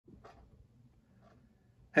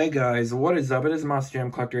Hey guys, what is up? It is Monster Jam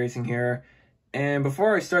Collector Racing here. And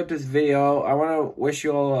before I start this video, I want to wish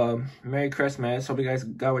you all a Merry Christmas. Hope you guys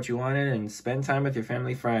got what you wanted and spend time with your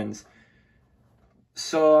family friends.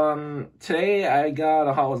 So, today I got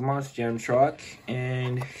a Hot Wheels Monster Jam truck,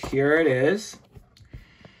 and here it is.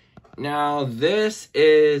 Now, this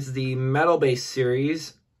is the Metal Base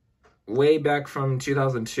series, way back from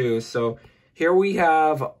 2002. So, here we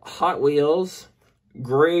have Hot Wheels,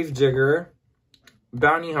 Gravedigger,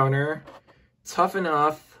 Bounty Hunter, Tough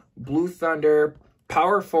Enough, Blue Thunder,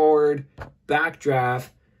 Power Forward,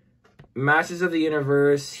 Backdraft, Masters of the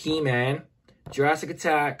Universe, He-Man, Jurassic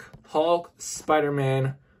Attack, Hulk,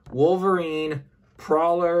 Spider-Man, Wolverine,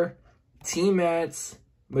 Prowler, T-Mets,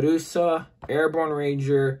 Medusa, Airborne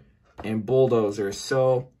Ranger, and Bulldozer.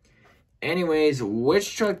 So, anyways,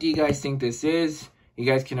 which truck do you guys think this is? You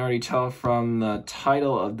guys can already tell from the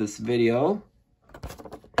title of this video.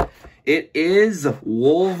 It is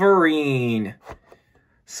Wolverine.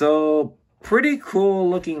 So, pretty cool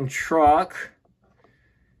looking truck.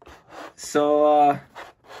 So,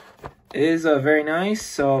 it is very nice.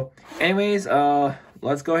 So, anyways,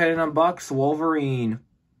 let's go ahead and unbox Wolverine.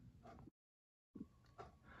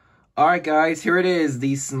 Alright guys, here it is,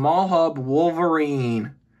 the small hub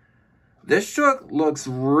Wolverine. This truck looks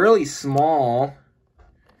really small.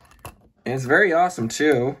 And it's very awesome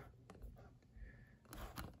too.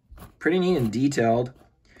 Pretty neat and detailed.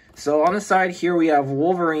 So on the side here we have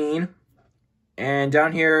Wolverine. And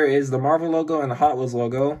down here is the Marvel logo and the Hot Wheels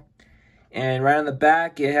logo. And right on the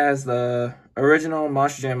back it has the original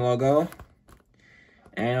Monster Jam logo.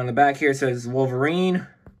 And on the back here it says Wolverine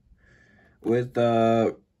with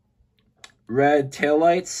the red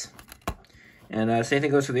taillights. And same thing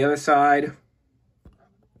goes for the other side.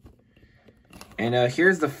 And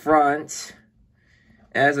here's the front.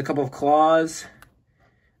 It has a couple of claws,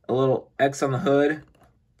 a little X on the hood,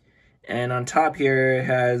 and on top here it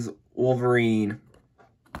has Wolverine.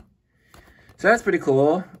 So that's pretty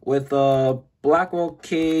cool, with a Blackwell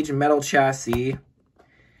cage metal chassis,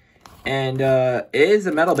 and it is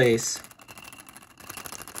a metal base.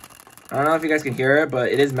 I don't know if you guys can hear it,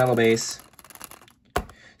 but it is metal base.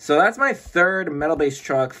 So that's my third metal base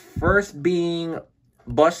truck, first being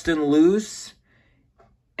Bustin' Loose,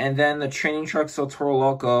 and then the training truck Toro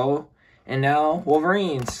Loco, and now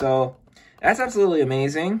Wolverine. So that's absolutely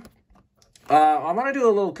amazing. I want to do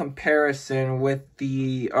a little comparison with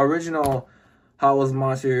the original Hot Wheels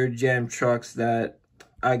Monster Jam trucks that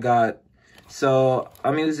I got. So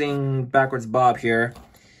I'm using backwards Bob here.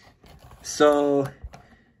 So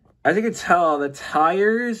as you can tell, the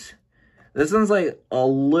tires, this one's like a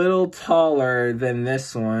little taller than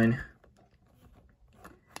this one.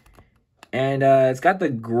 And it's got the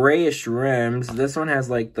grayish rims. This one has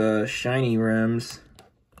like the shiny rims.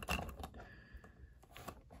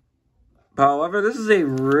 However, this is a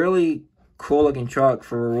really cool looking truck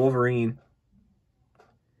for Wolverine.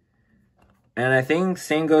 And I think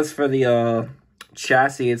same goes for the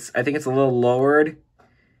chassis. I think it's a little lowered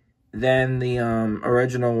than the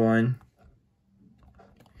original one.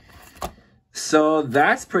 So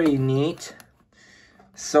that's pretty neat.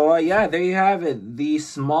 So, yeah, there you have it. The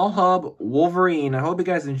small hub Wolverine. I hope you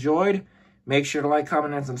guys enjoyed. Make sure to like,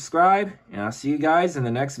 comment, and subscribe. And I'll see you guys in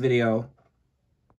the next video.